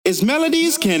Its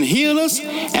melodies can heal us,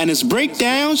 and its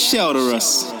breakdowns shelter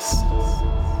us.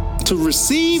 To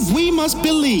receive, we must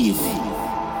believe,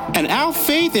 and our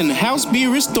faith in the house be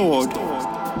restored,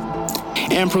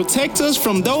 and protect us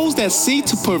from those that seek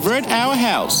to pervert our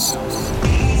house.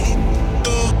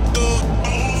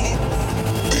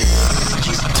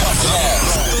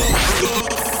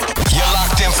 You're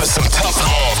locked in for some tough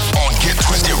love on Get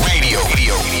Twisted Radio.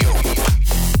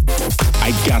 I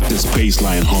got this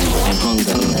bassline hunger.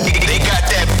 They got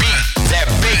that beat, that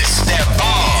bass, that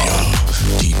bomb.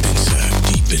 Deep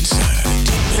inside.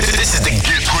 This is the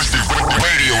Get Twisted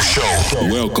Radio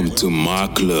Show. Welcome to my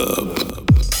club.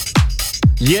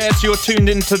 Yes, you're tuned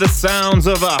into the sounds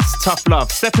of us, Tough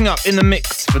Love, stepping up in the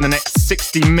mix for the next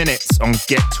 60 minutes on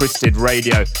Get Twisted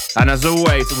Radio. And as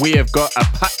always, we have got a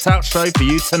packed out show for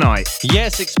you tonight.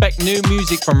 Yes, expect new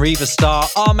music from Riva Starr,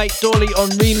 our mate Dolly on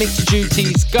remix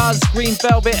duties, Guz, Green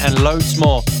Velvet and loads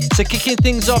more. So kicking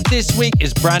things off this week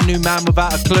is brand new Man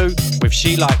Without a Clue with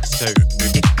She Likes To.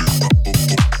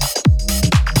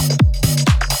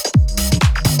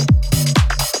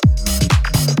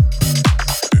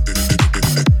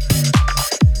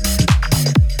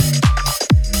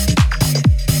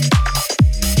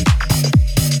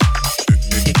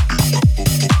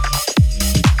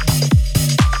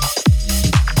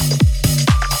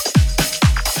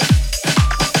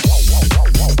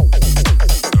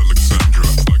 Alexandra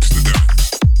likes to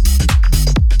dance.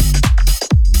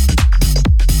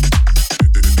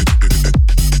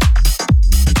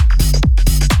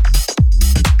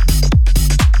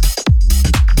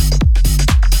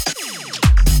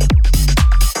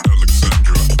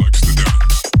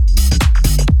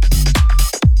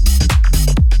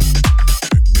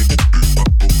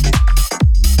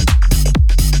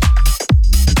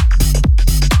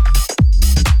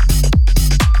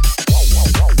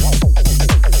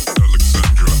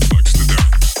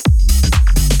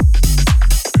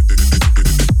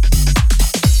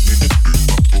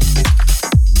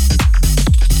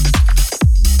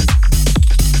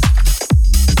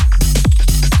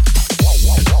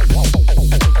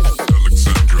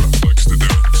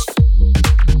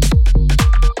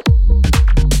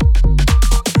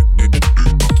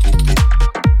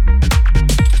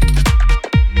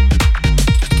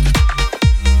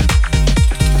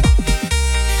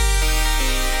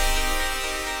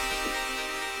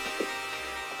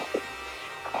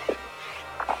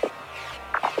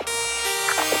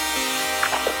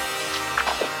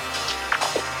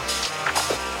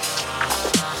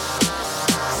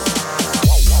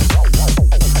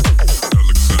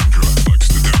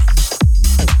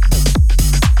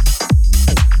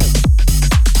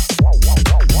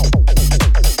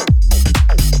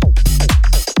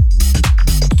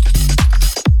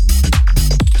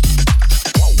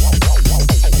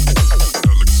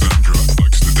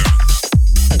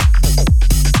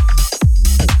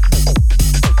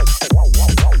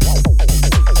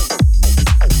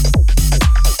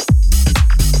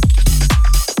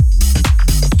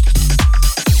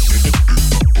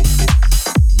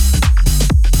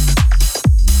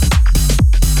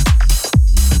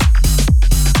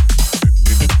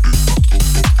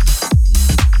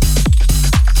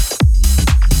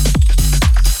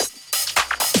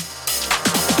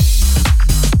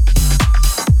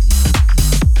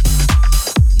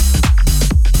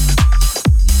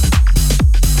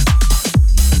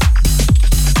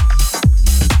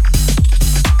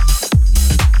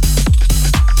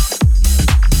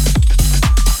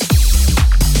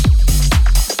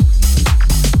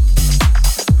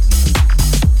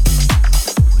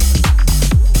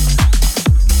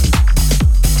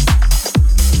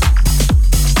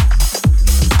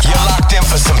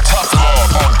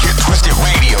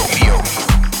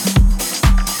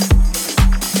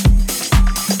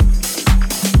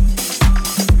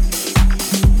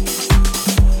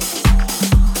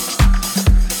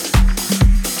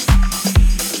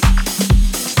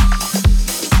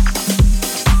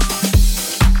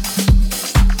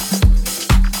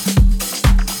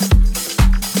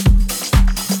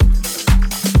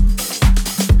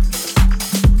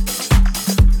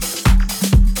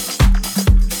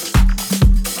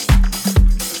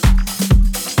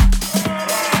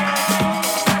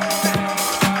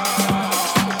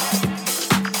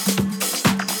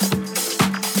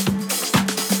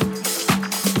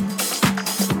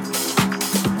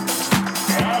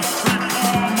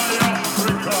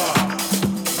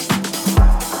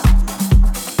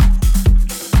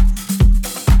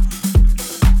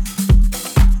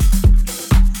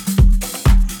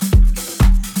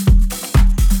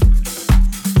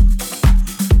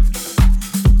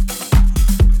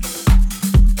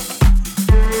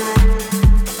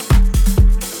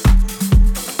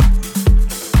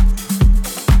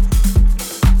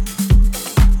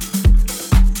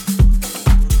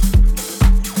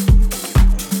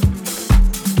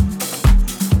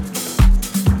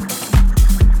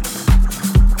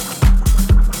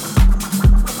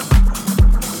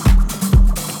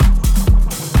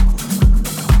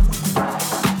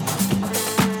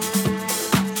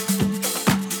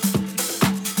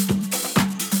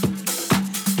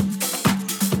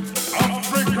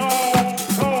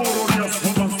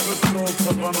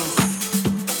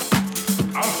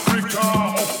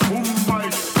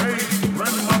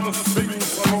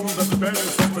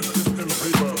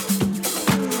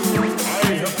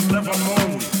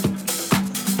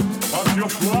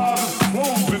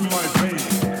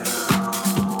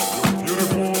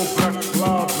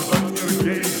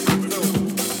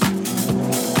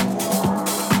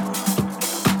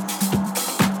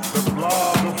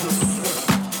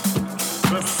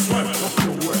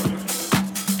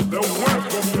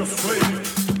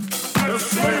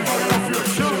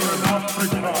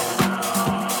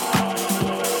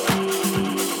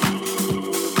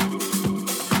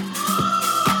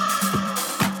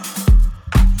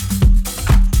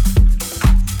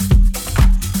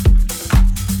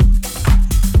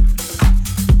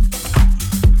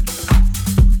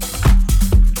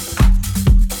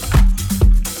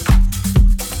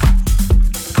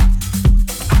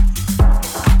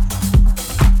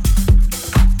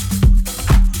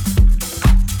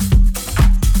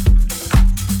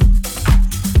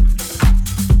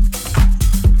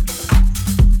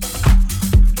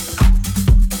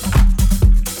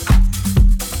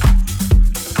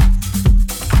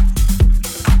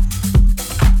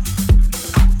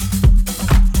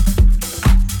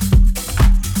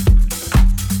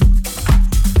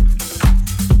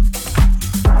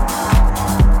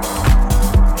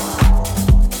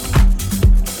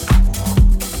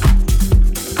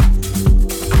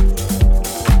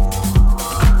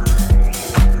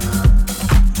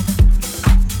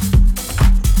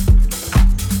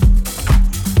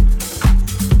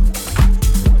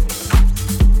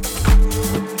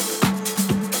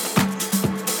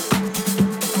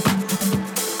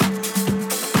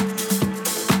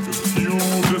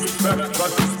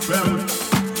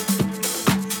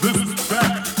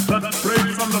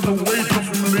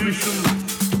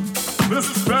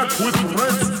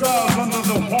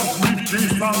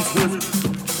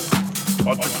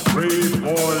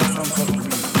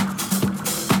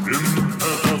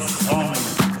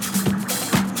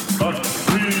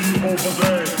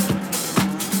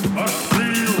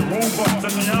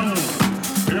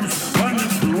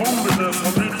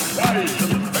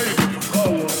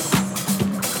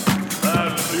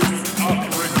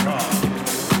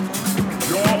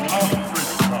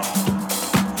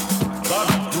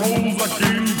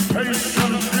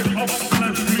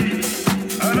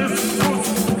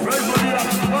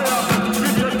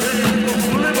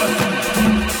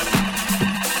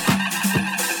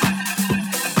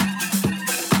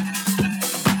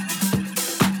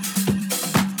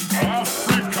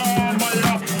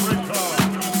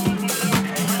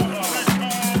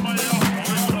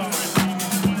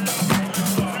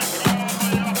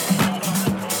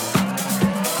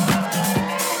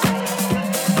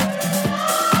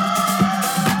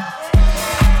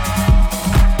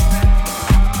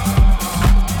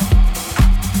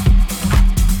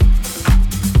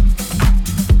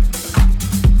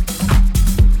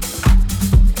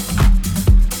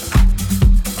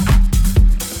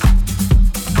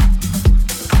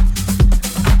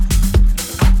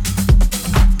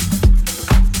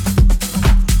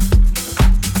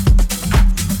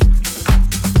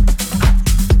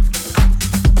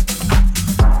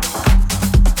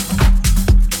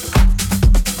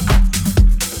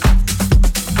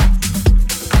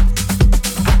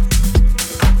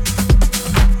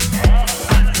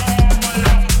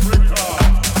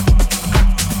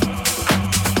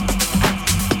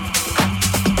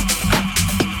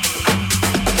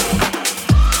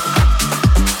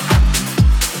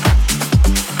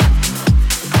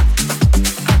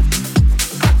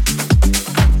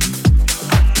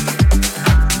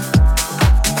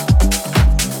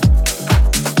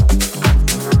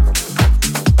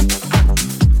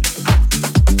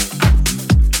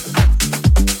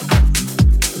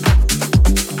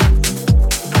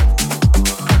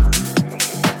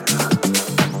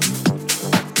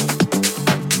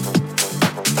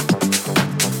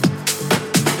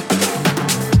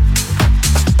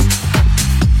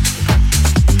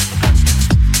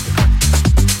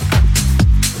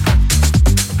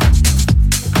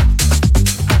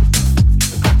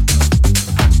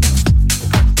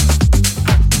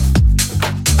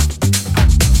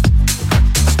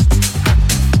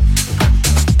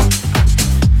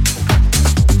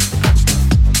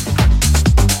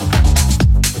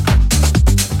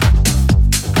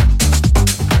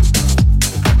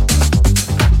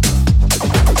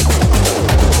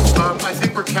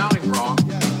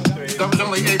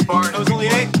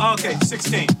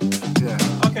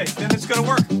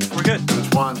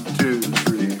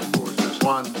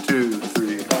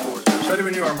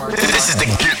 This is the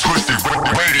Get Twisted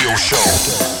Radio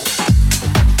Show.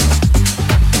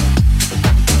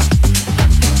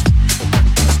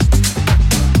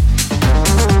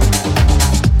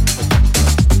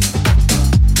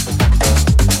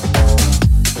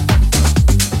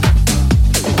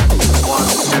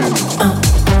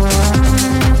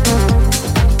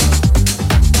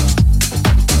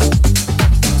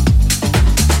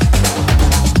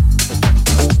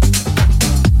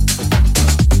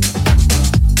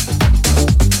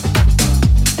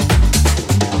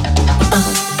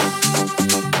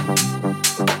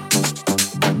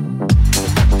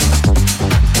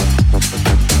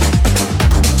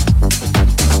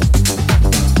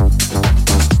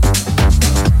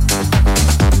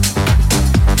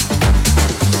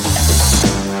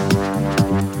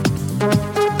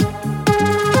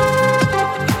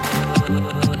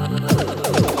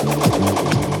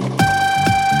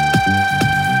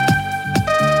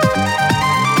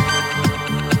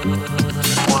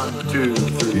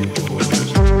 3, 4.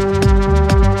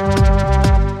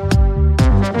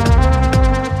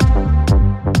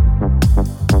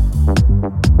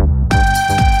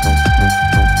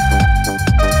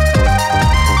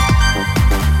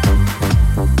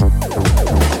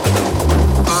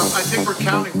 I think we're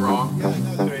counting wrong.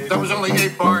 That was only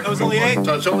 8 bars. That was only 8?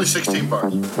 So it's only 16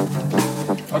 bars.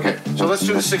 Okay, so let's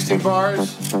do the 16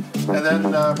 bars and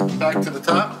then back to the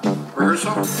top.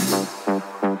 Rehearsal.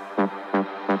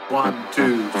 1,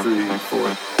 2, 3,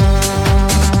 4.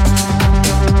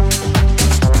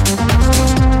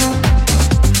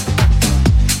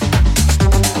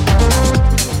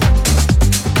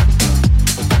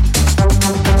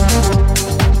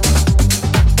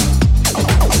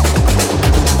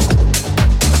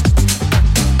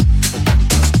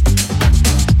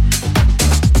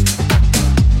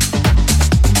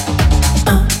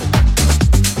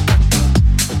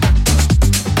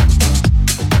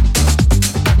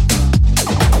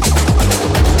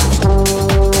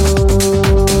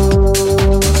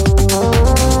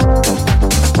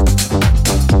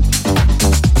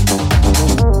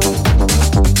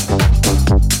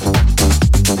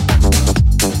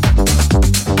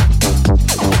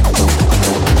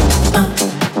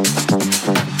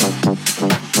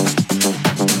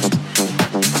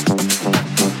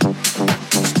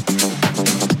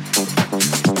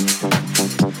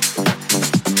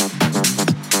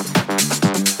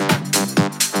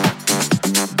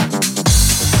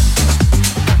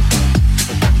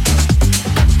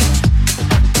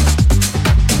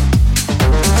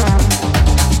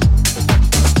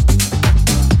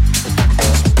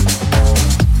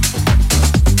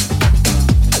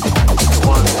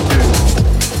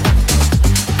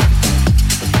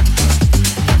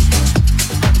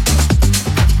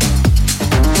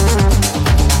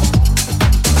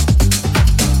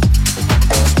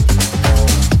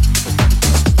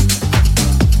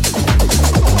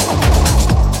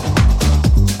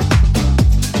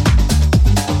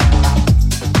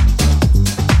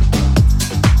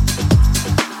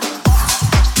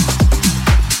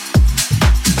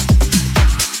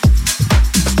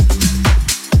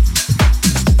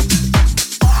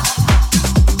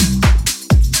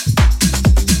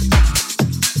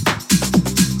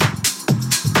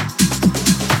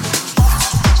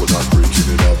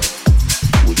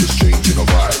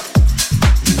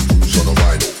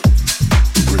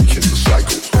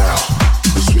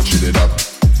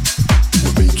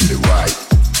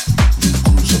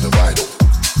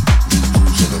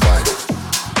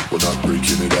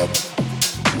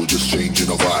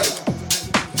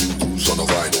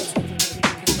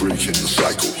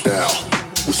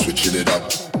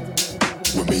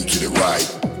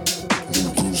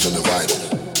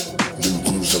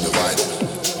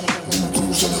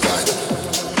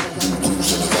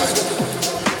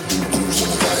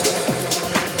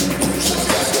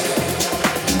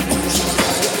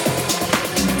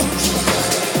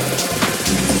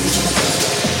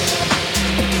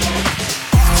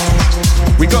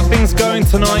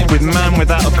 Tonight with Man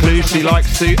Without a Clue, She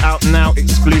Likes To, out now,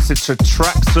 exclusive to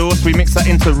Traxsource. We mix that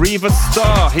into Riva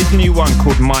Starr, his new one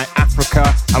called My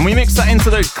Africa, and we mix that into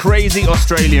those crazy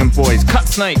Australian boys. Cut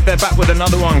Snake, they're back with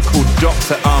another one called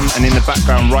Dr. And in the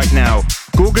background right now,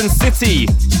 Gorgon City,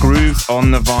 Grooves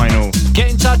on the Vinyl. Get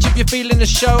in touch if you're feeling the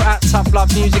show at Tough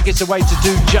Love Music. It's a way to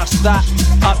do just that.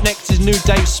 Up next is new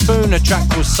Dave Spoon, a track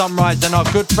called Sunrise, and our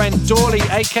good friend Dorley,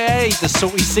 aka the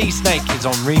Salty Sea Snake, is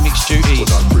on remix duty. We're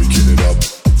not breaking it up,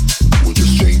 we're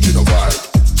just changing the vibe.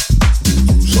 New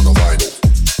grooves on the vinyl,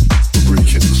 we're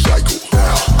breaking the cycle.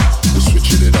 Now, we're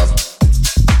switching it up,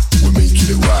 we're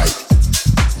making it right.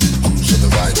 New grooves on the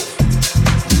vinyl,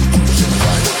 new grooves on the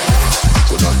vinyl.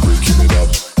 We're not breaking it up,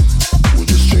 we're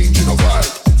just changing the vibe.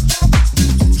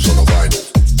 New grooves on the vinyl,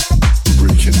 we're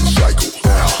breaking the cycle.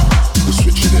 Now, we're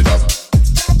switching it up,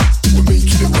 we're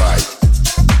making it right.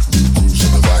 New grooves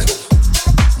on the vinyl, new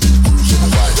grooves on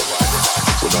the vinyl.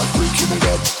 We're not breaking it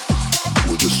up,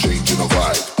 we're just changing the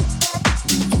vibe.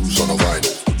 New grooves on the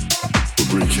vinyl,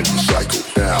 we're breaking the cycle.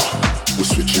 Now, we're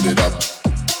switching it up,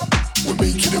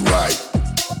 we're making it right.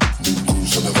 New grooves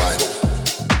on the vinyl,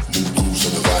 new grooves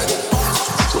on the vinyl.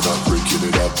 We're not breaking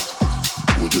it up,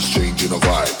 we're just changing the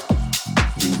vibe.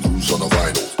 New grooves on the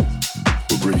vinyl,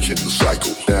 we're breaking the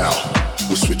cycle. Now,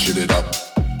 we're switching it up,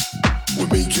 we're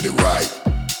making it right.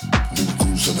 New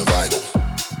grooves on the vinyl,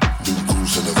 new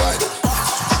grooves on the vinyl.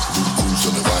 New grooves on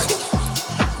the vinyl,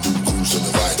 new grooves on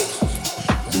the vinyl.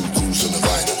 New grooves on the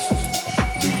vinyl,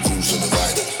 new grooves on the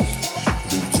vinyl. New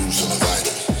grooves on the vinyl, new grooves on the vinyl.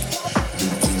 New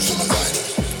grooves on the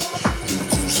vinyl,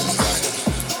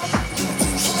 new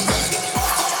grooves on the vinyl.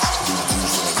 New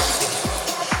grooves on the vinyl,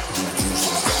 new grooves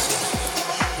on the vinyl.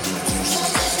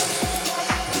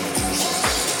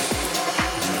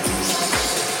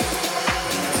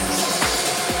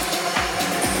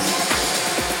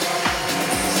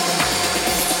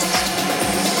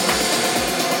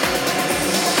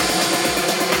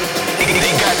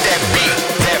 They got that beat,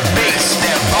 that bass,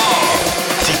 that bomb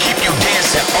to keep you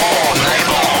dancing all night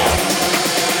long.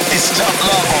 It's Tough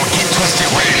Love on Get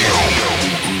Twisted Radio.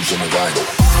 Grooves on the vinyl.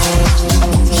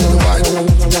 Grooves on the vinyl.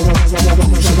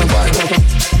 Grooves on the vinyl.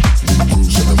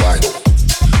 Grooves on the vinyl.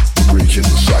 Breaking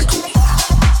the cycle.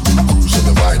 Grooves on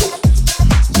the vinyl.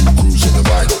 Grooves on the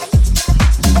vinyl.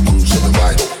 Grooves on the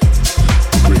vinyl.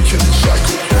 Breaking the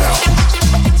cycle now.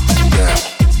 Now.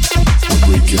 We're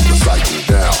breaking the cycle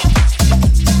now.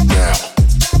 Now.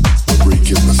 We're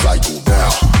breaking the cycle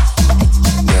now.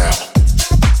 Now.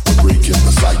 We're breaking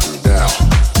the cycle now.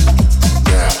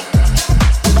 Now.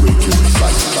 We're breaking the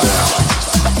cycle now.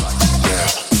 Now.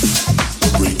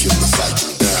 We're breaking the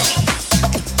cycle now.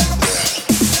 Now.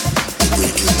 We're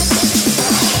breaking the cycle now.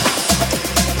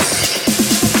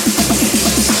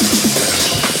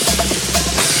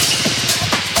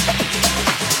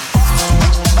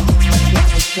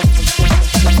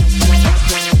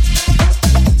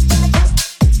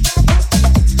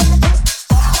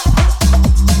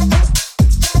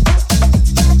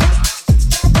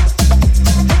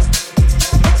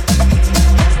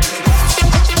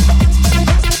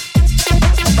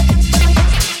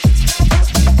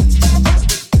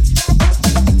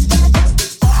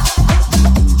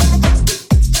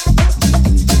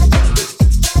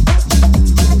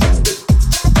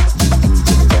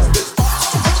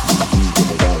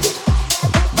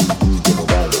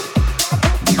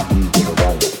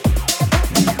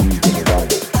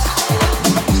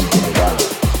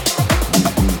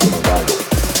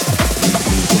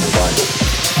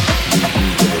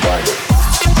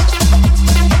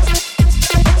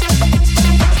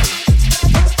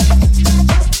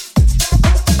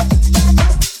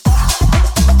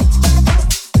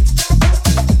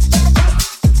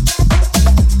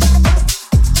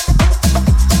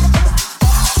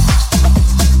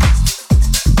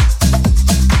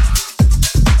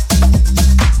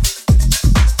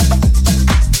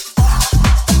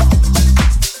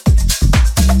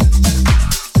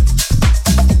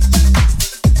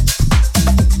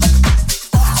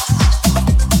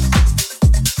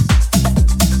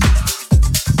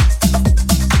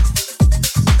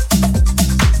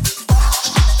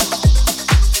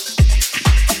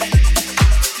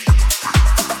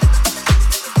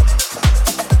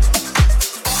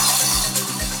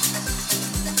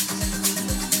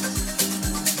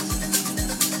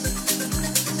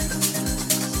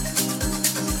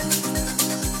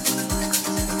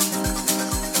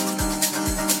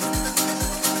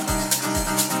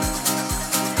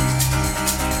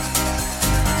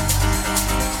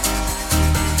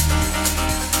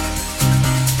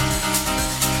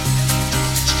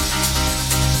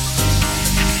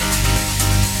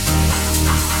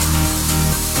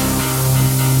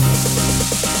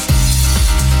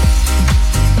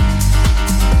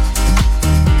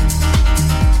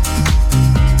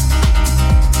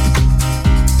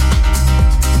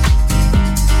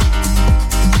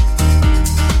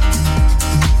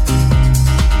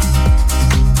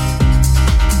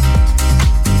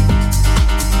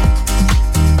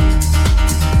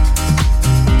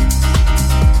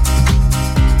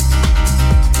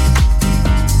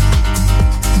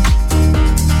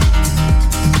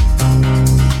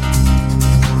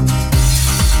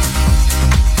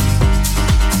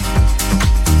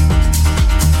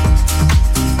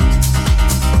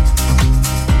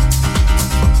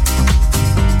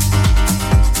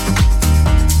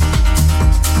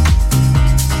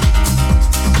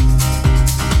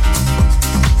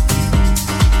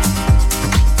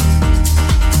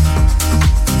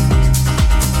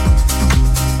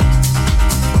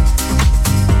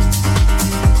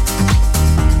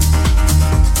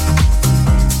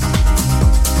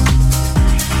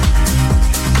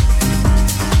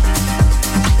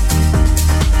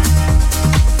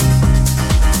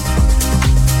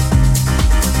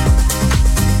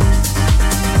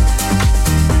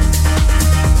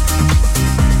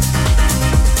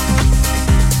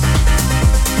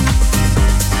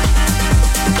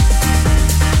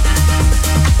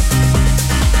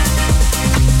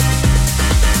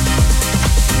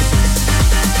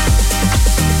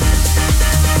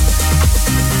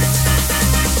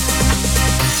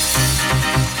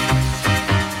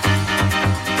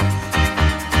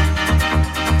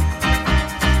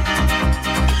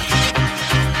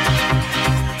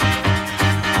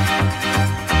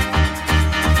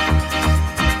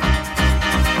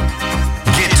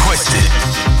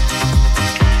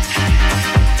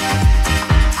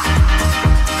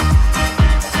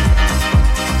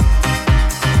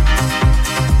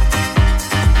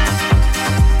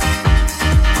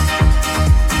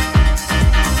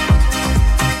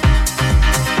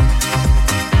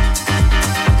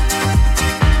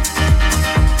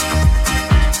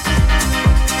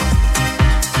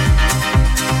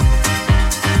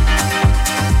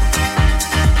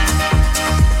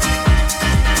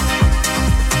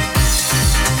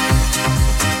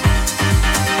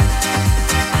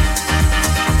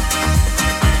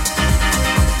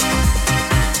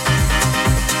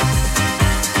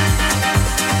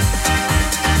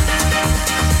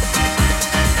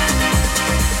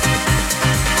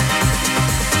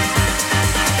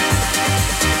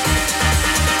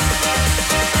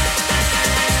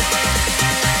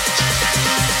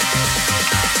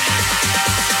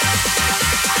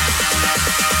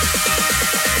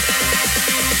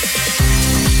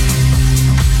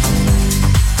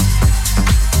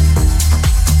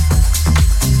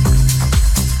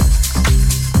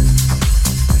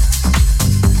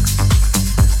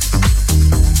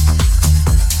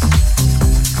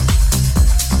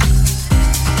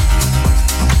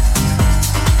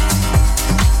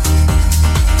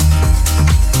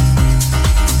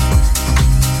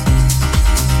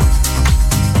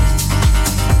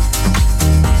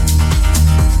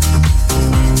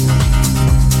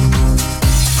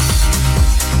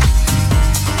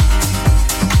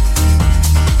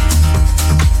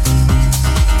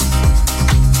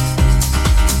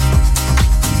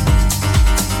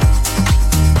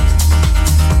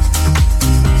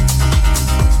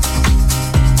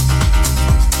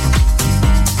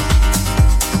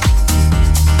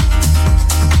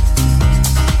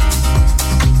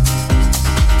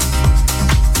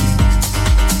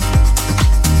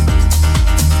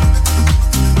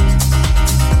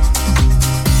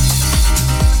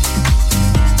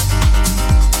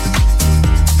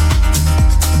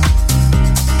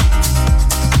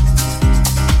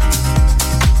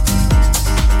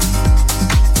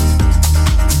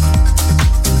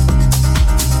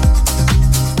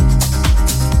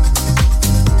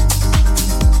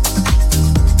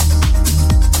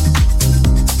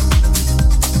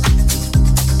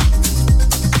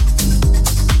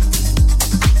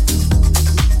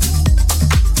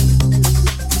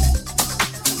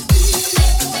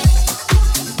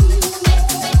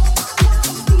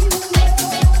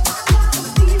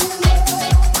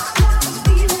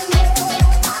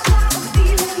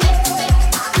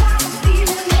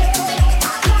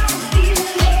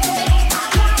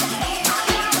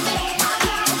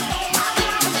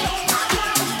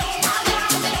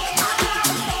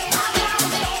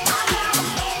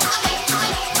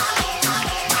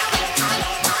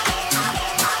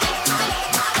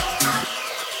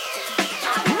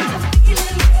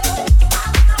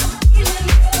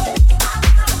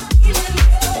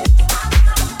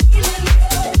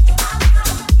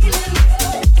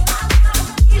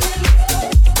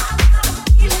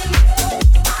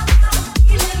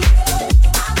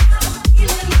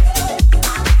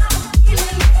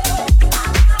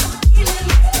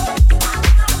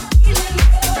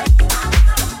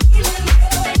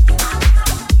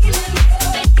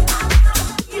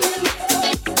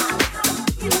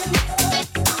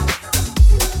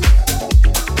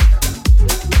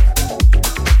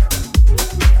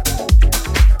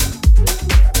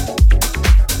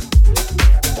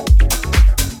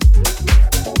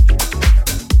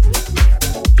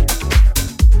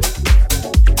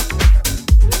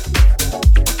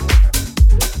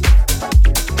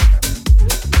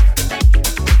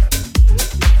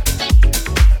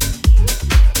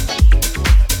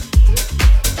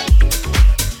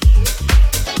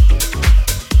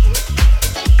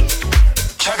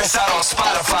 us out on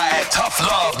Spotify at Tough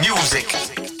Love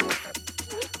Music.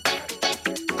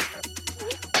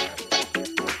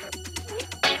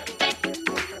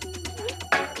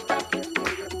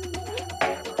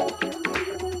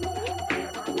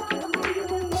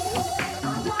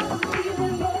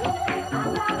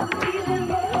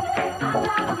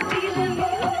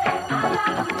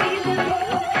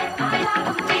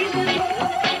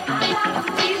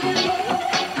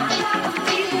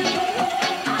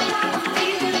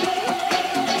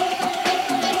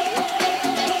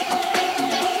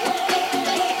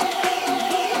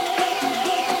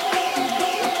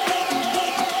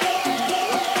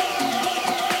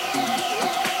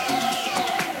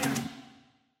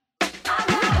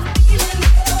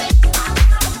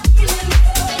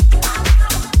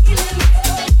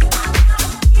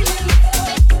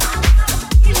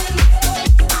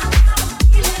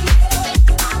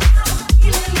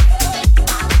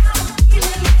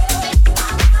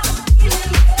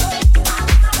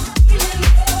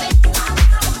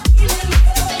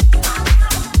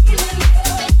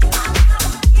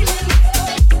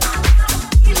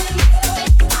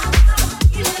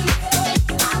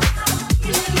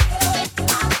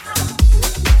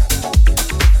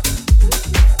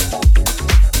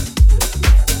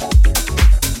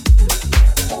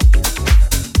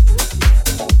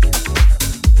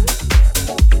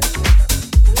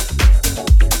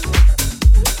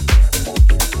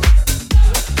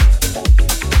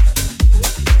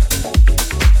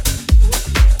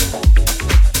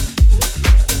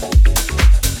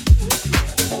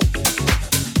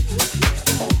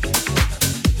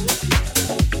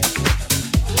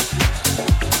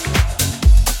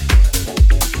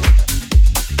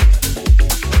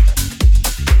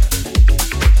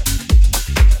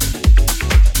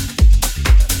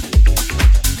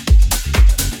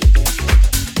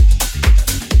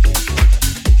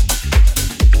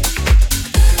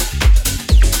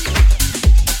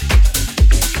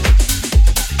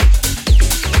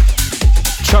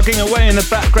 Chugging away in the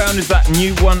background is that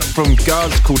new one from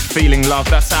Guz called Feeling Love.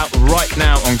 That's out right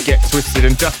now on Get Twisted.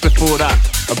 And just before that,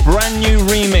 a brand new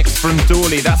remix from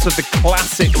Dawley. That's of the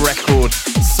classic record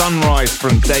Sunrise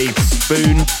from Dave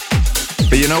Spoon.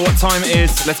 But you know what time it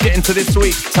is? Let's get into this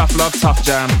week's Tough Love Tough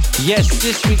Jam. Yes,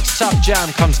 this week's Tough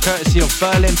Jam comes courtesy of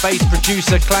Berlin-based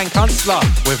producer Clan Kunstler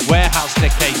with Warehouse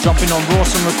Decade dropping on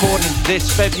Rawson Recordings this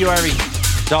February.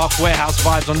 Dark Warehouse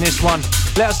vibes on this one.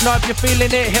 Let us know if you're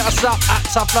feeling it. Hit us up at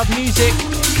Tough Love Music.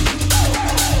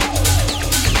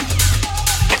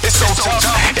 It's so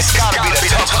tough, it's gotta be the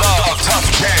Tough Love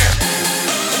Tough Jam.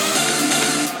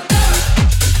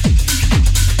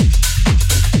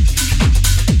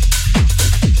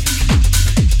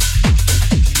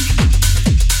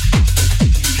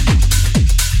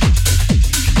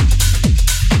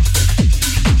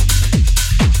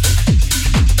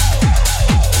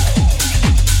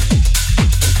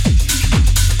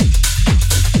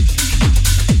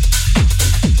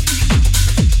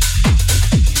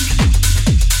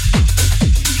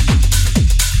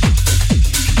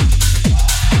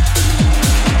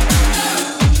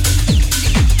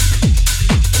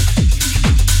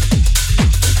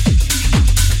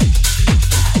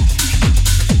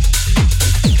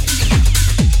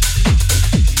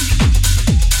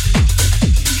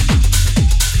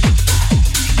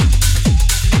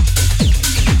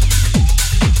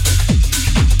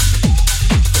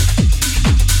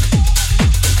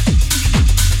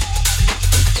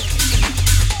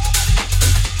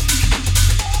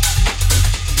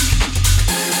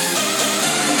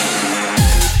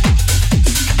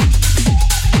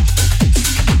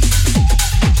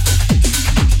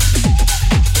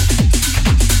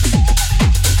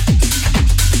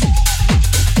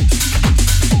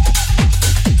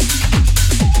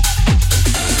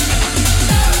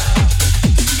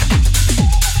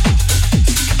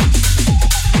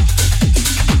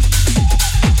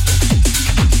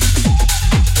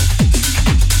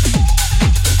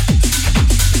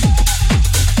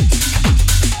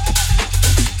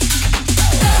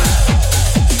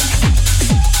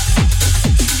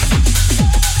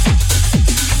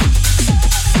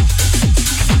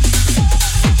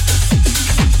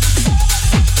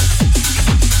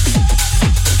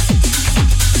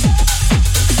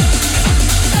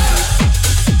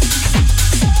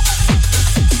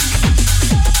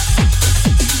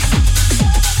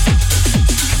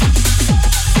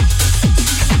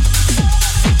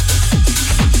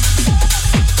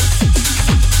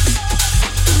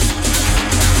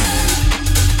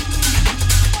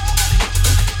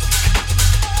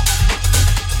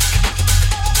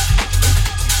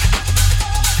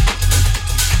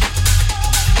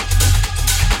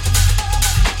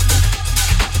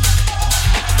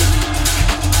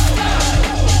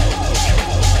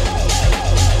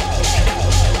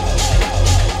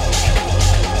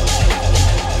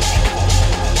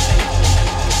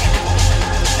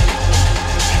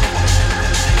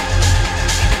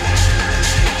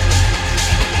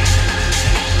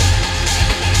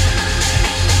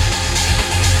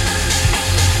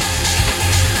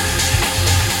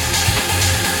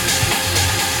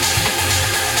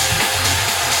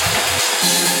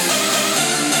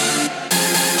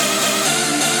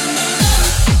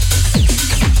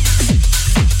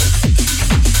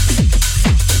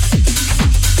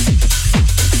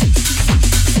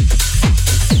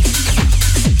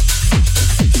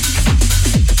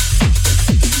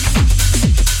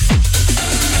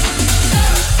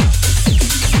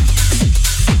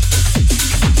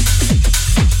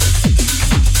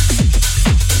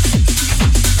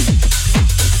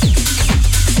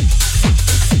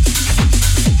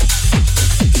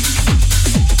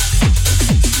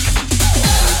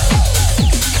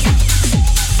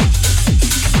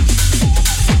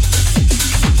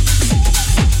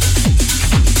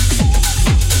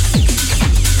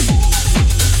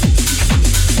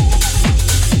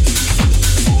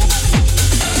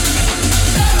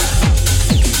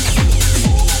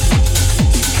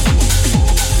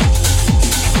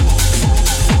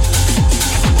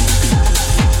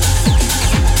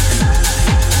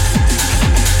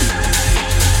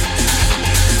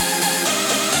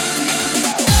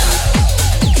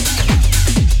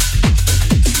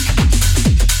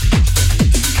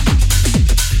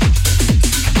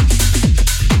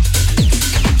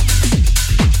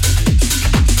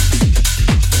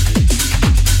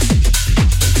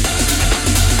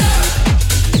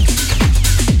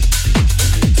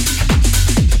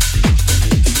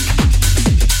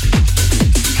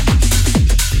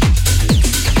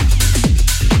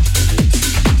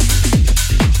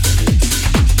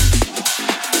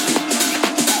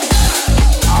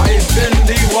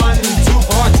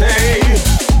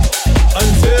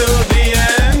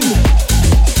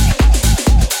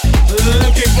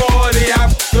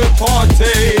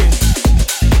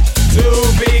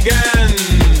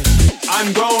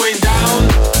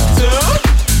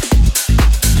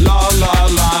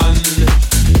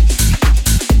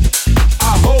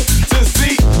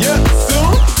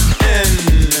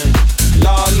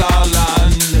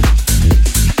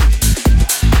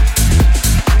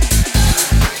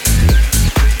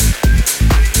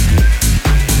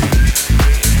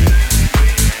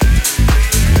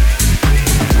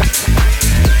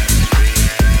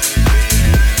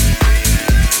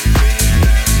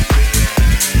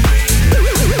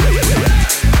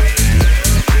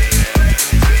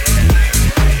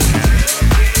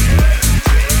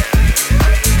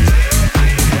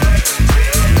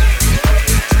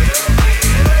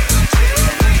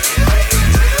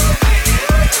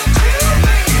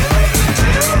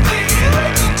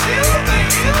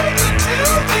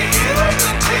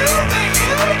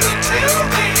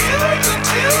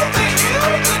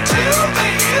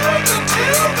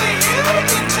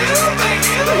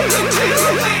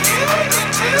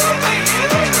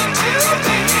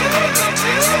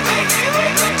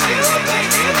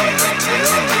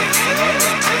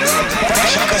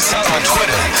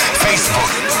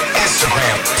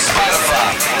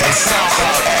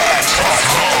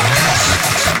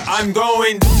 I'm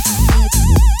going.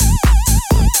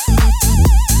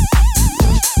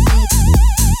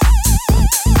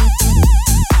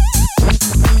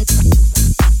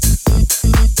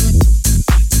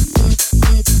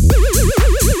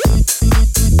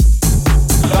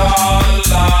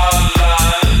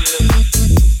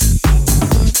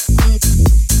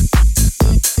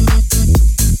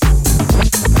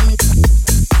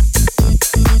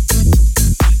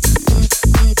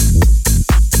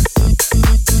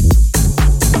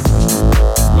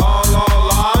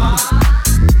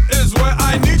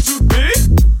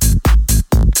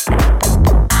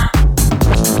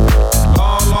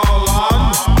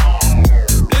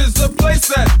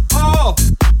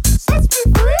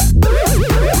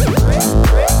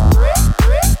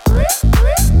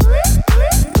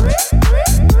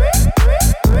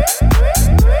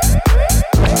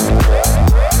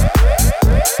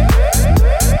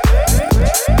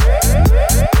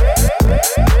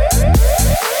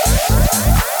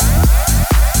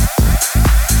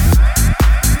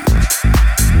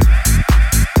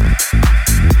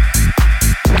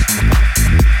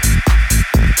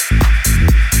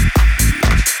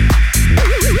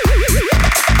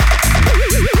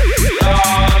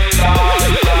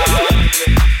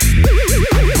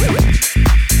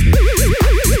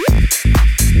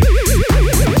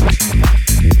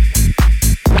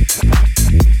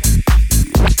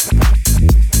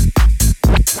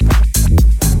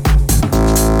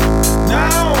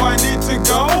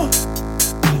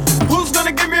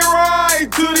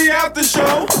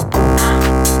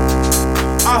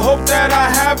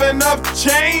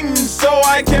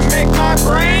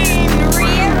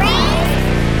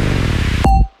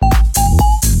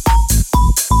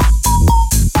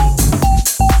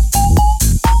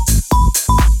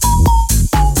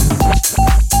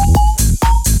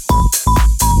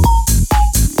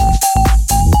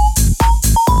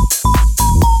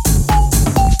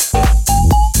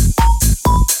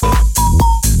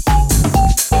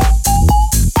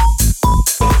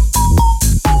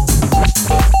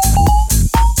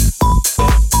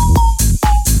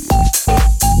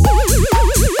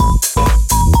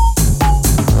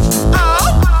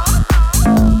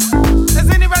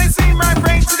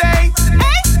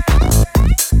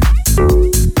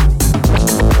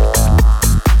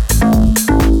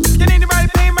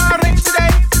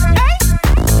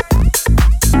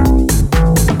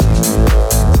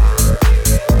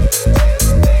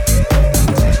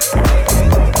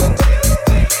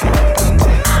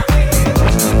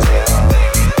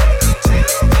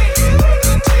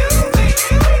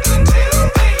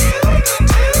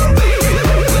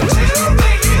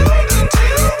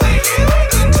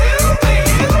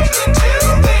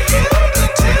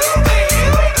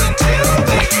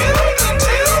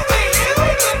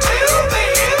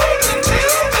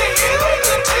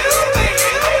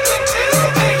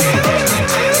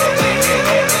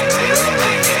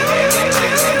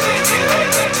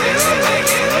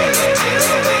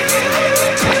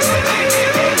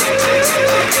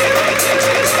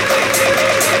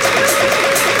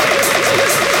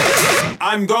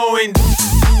 I'm going.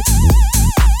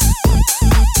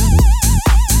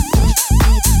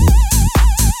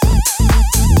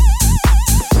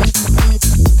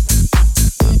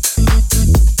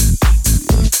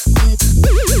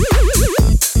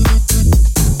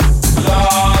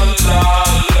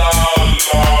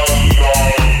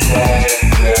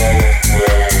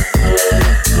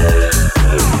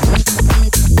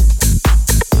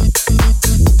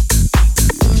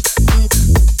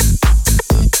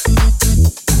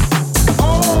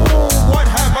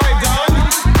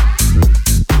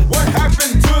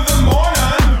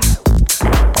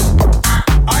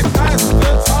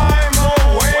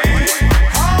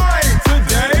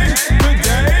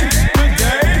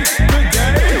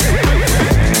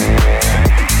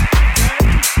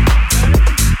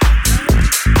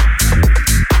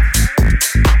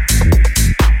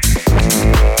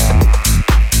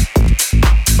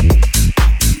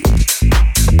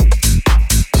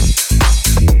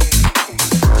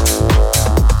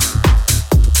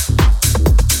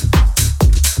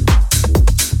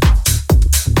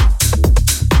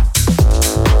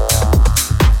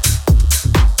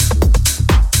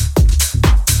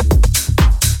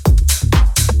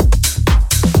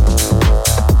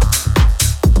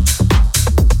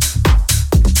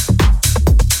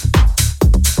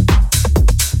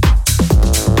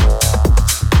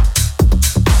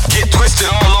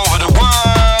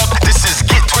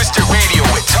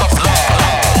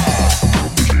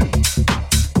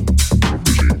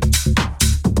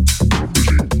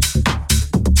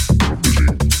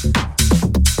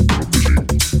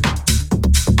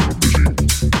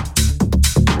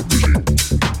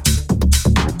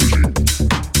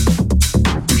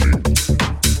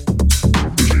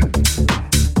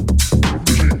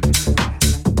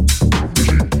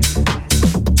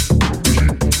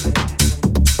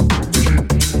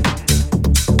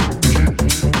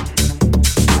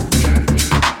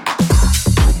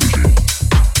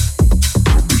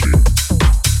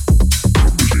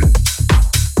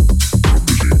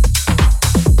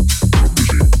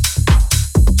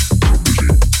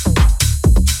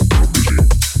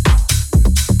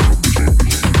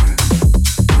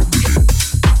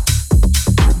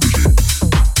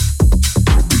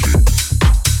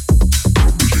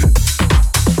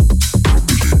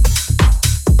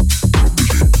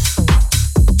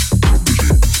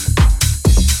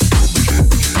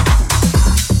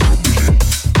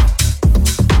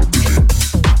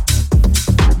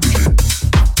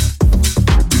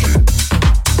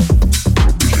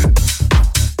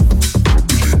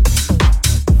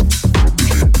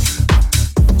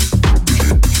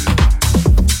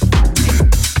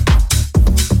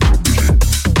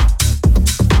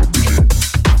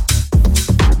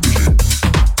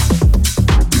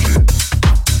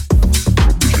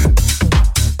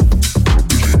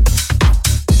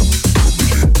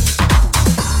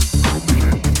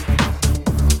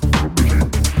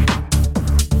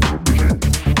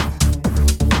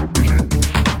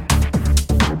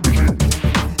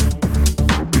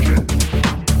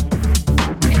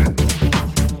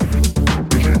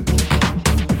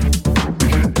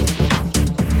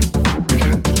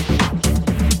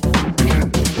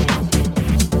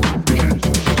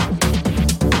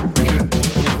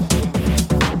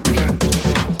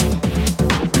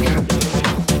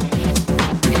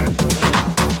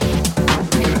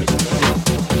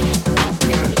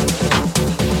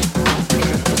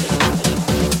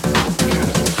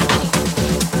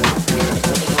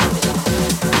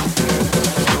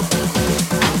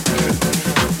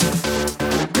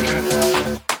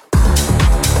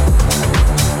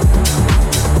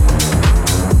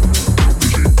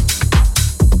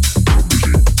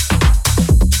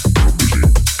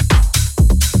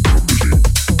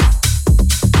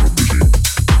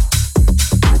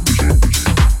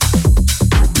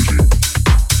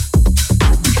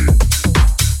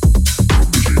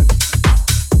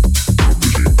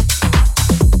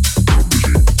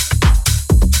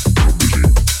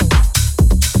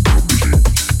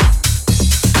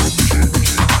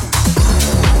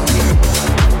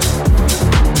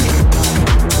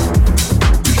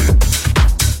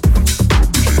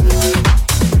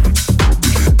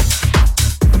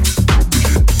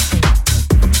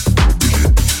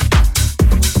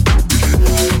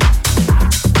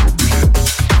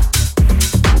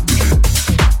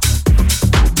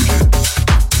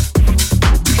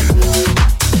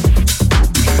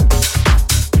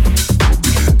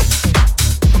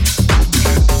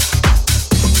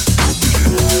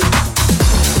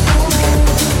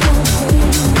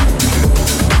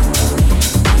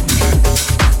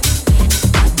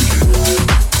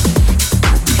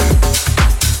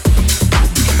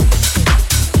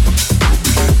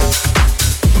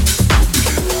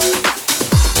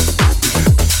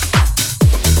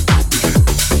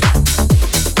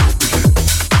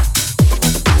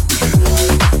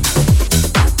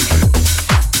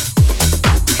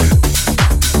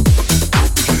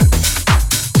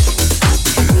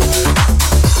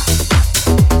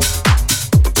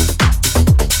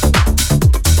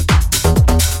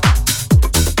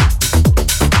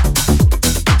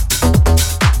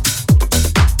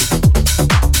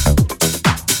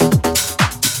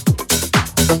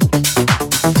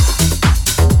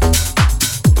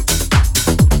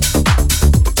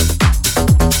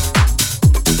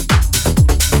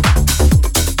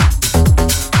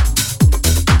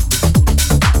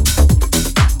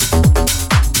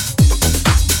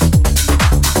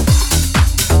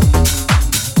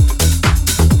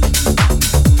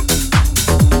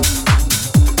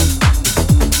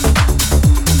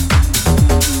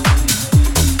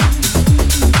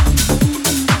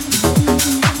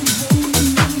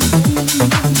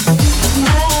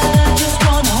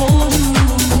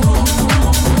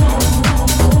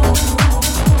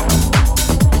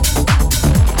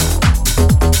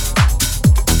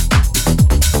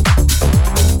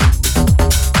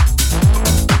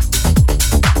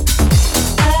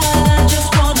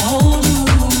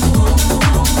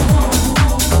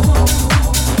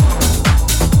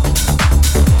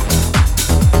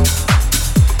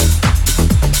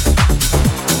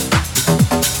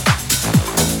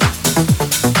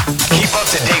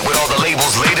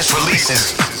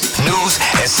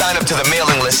 up to the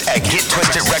mailing list at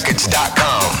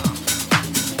GetTwistedRecords.com.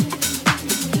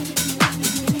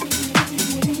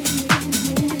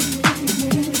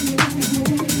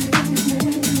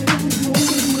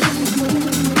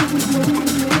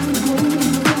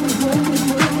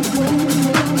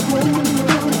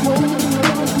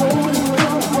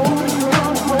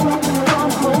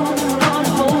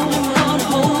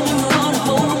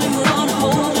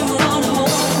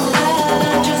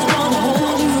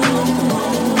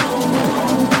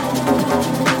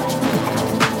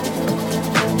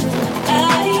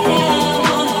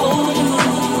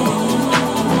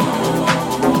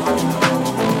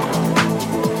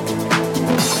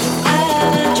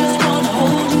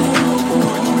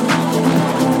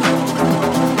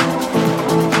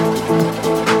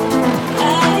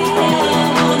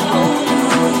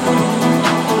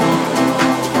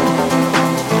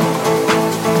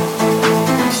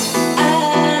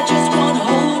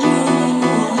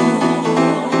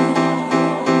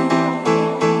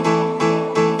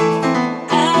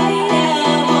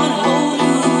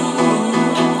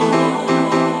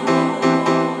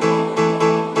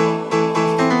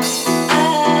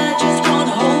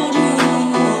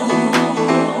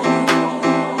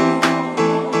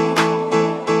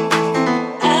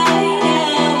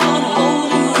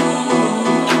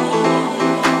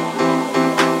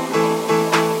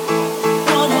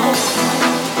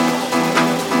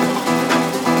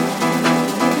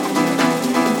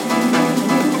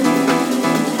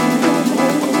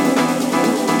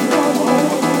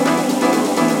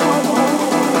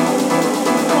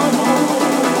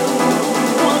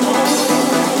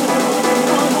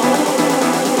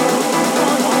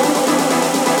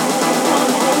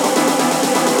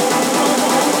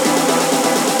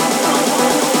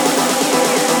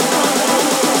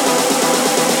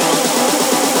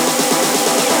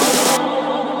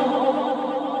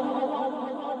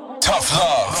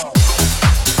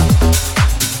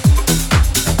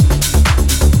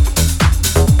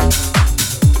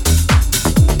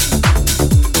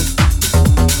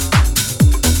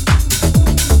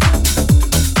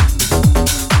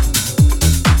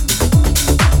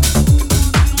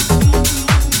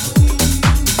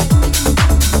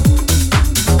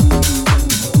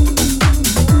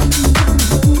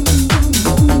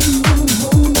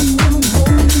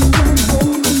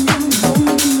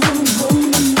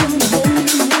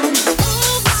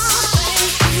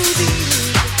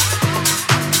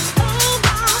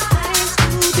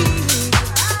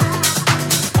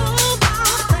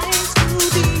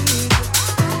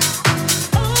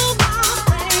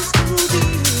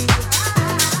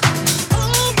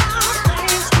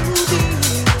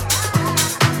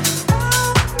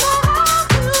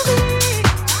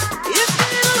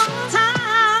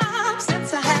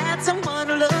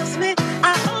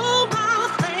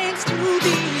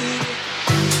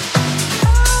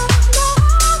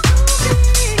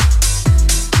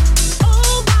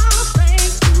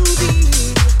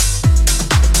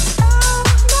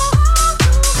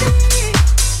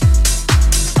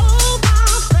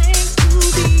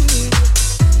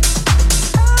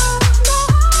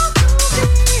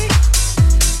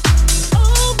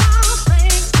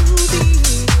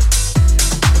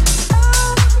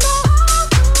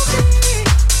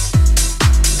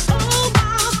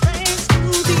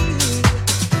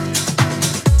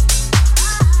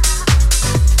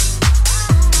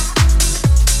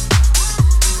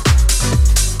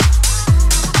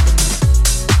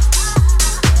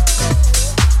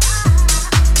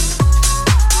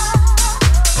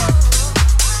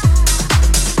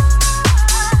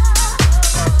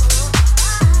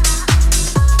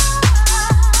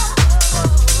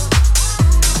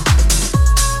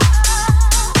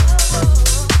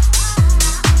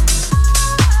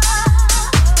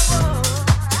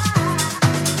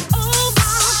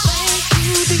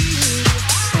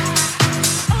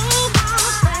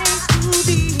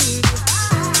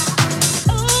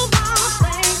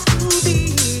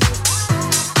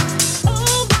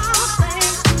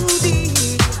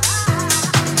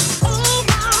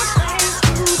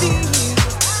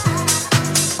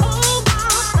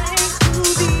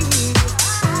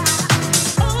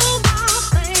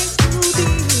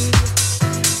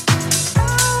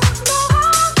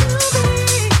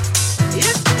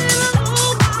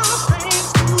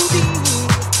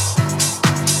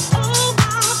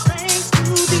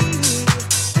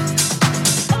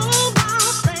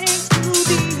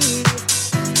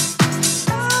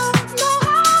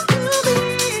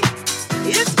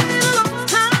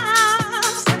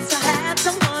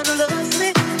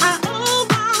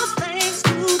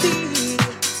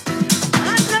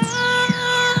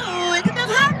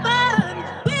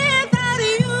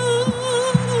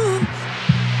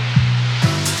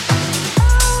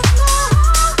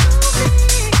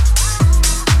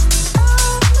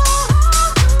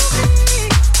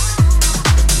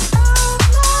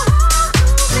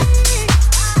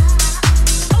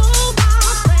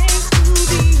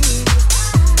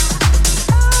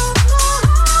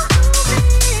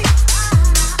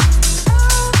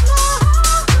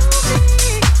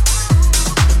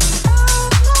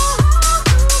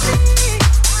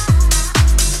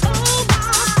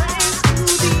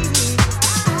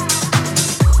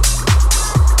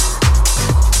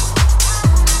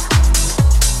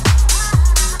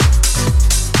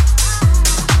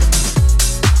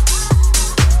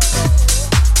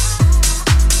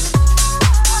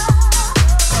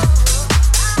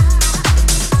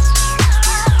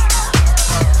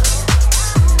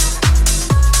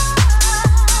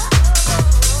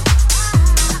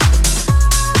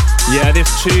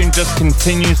 this tune just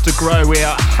continues to grow. We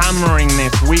are hammering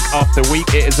this week after week.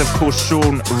 It is, of course,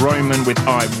 Sean Roman with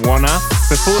I Wanna.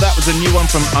 Before that was a new one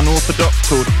from Unorthodox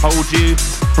called Hold You.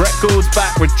 Brett Gould's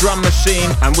back with Drum Machine,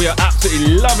 and we are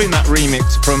absolutely loving that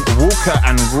remix from Walker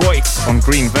and Royce on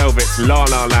Green Velvet's La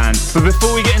La Land. But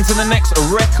before we get into the next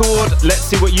record, let's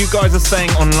see what you guys are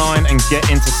saying online and get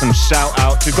into some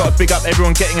shout-outs. We've got to big up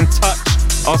everyone getting in touch,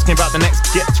 asking about the next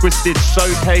Get Twisted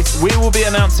showcase. We will be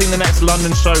announcing the next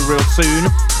London show real soon,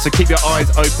 so keep your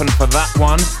eyes open for that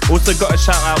one. Also got to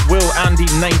shout out Will, Andy,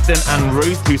 Nathan and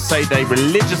Ruth, who say they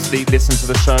religiously listen to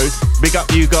the shows. Big up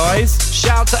you guys.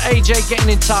 Shout to AJ getting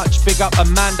in touch. Big up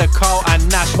Amanda, Carl and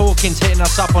Nash Hawkins hitting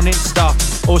us up on Insta.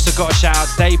 Also got to shout out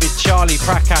David, Charlie,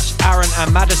 Prakash, Aaron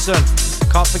and Madison.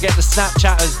 Can't forget the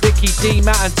Snapchatters Vicky, D,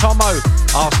 Matt and Tomo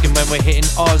asking when we're hitting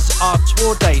Oz. Our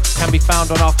tour dates can be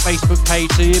found on our Facebook page,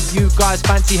 so if you guys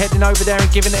fancy heading over there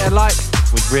and giving it a like,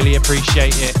 we'd really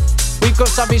appreciate it. We've got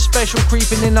something special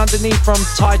creeping in underneath from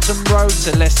Titan Road,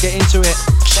 so let's get into it.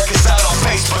 Check us out on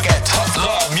Facebook at Tough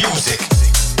Love Music.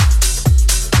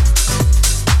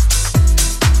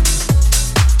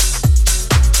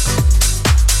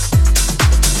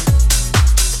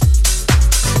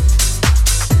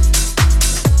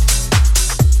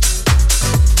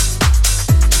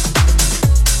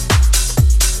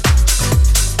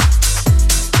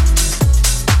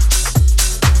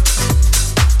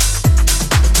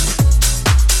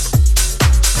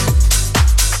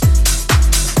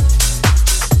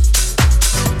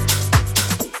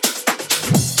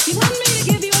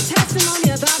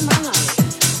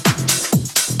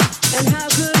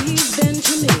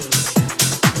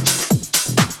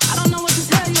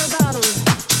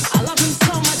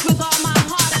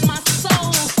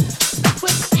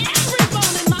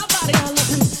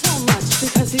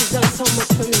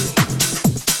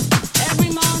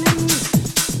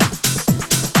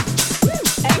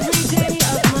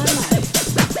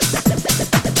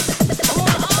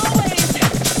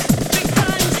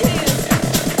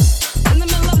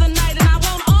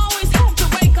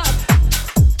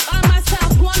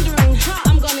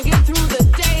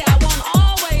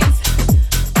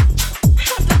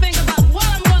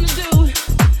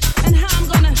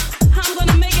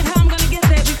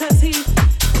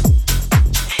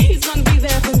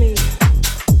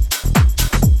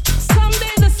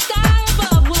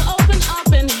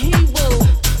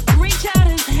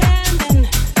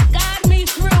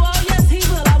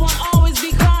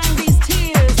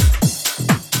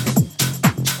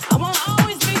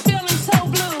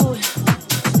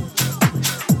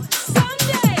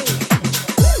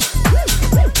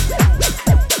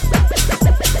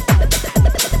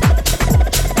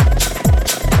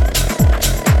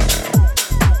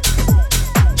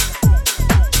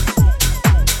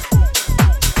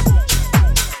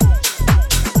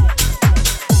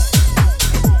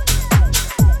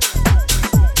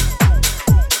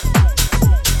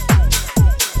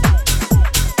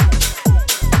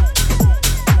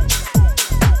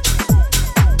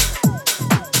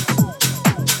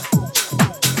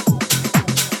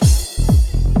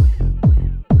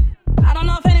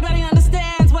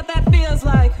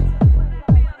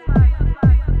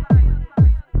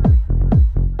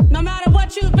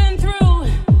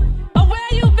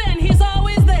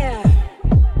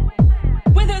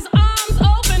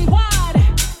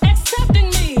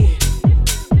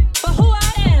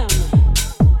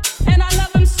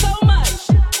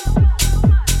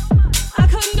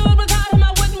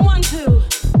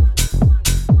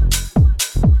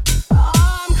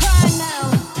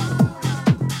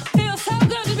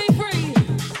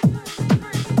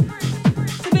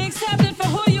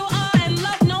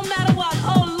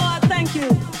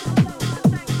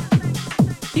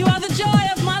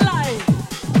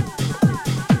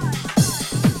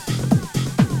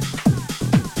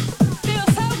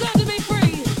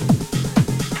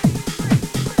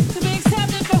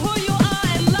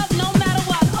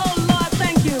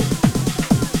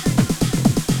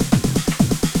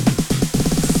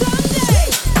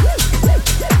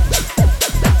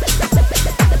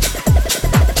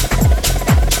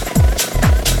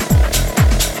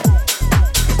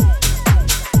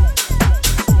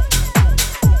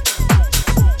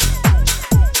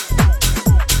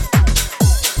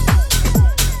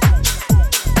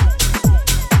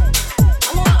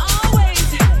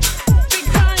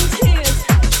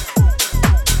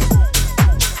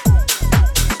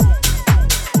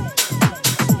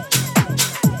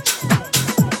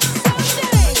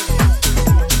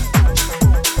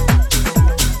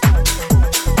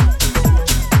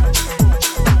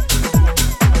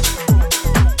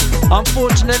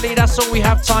 Unfortunately, that's all we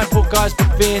have time for, guys, but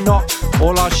fear not.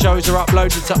 All our shows are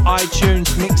uploaded to iTunes,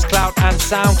 Mixcloud and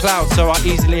SoundCloud, so are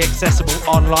easily accessible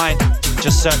online.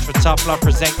 Just search for Tough Love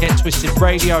Present Get Twisted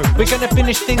Radio. We're going to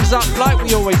finish things up like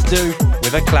we always do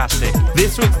with a classic.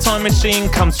 This week's Time Machine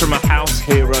comes from a house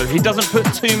hero. He doesn't put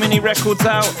too many records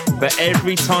out, but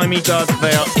every time he does,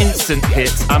 they are instant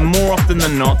hits, and more often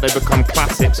than not, they become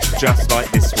classics just like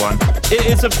this one. It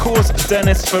is, of course,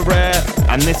 Dennis Ferrer,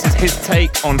 and this is his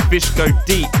take on Fish Go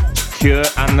Deep, Cure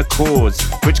and the Cause,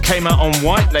 which came out on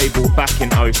White Label back in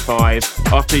 2005.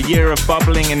 After a year of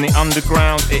bubbling in the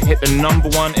underground, it hit the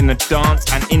 #1 in the dance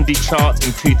and indie charts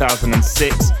in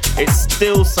 2006. It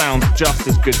still sounds just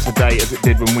as good today as it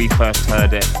did when we first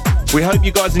heard it. We hope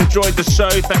you guys enjoyed the show.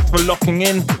 Thanks for locking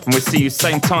in, and we'll see you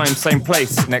same time, same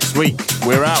place next week.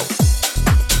 We're out.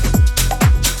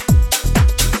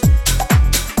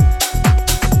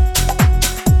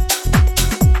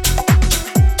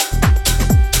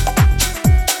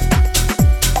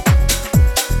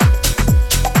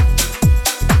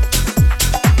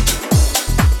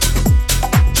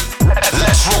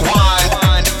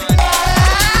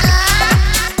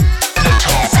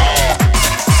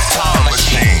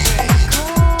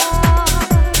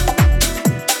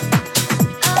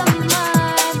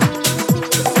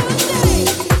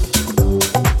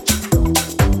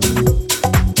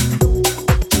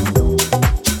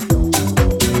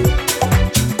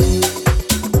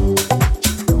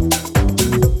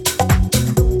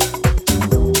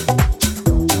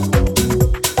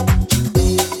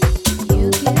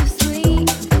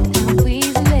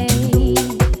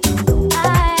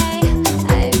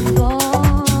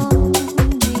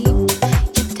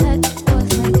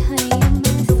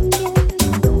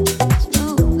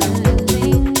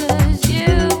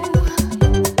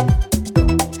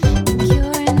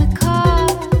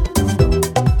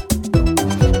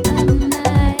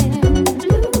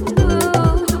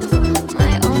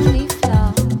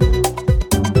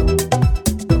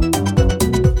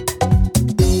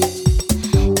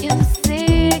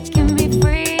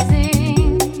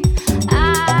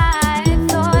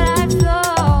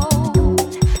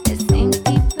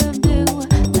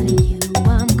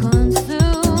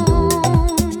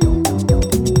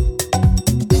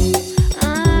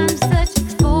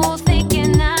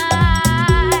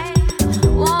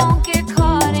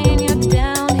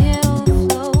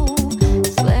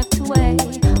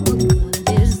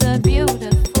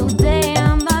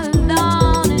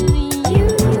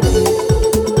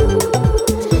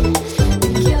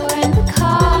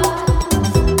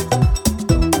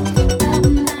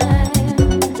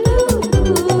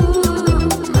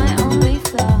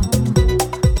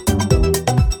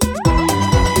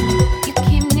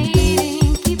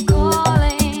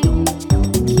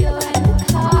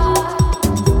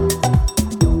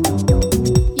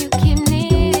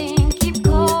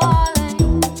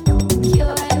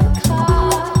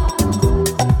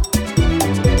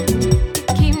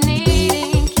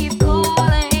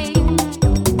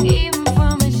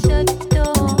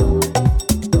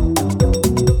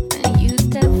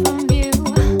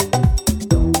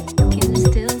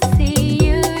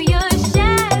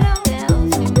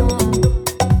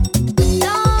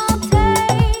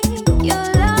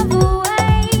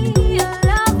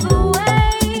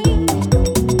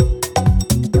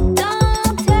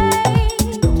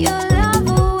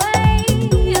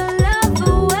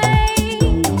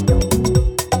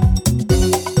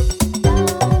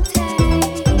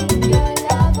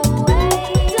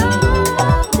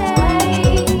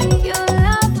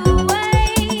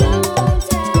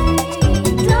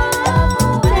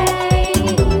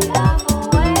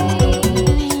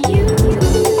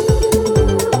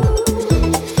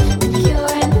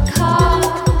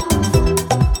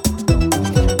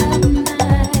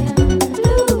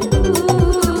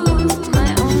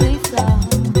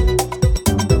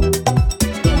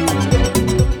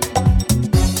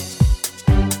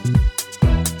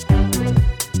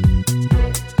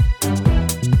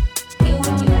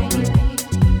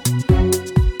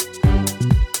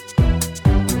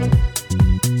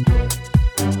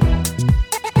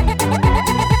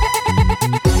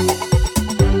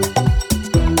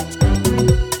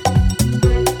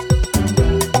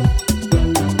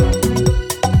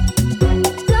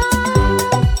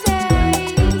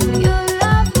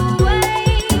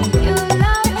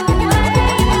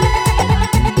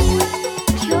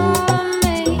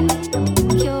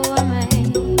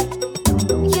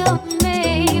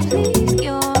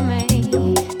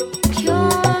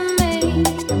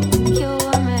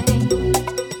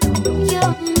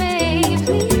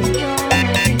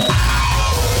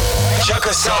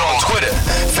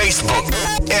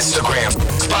 Instagram,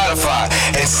 Spotify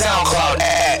and SoundCloud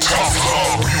at Tough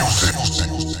Love Music.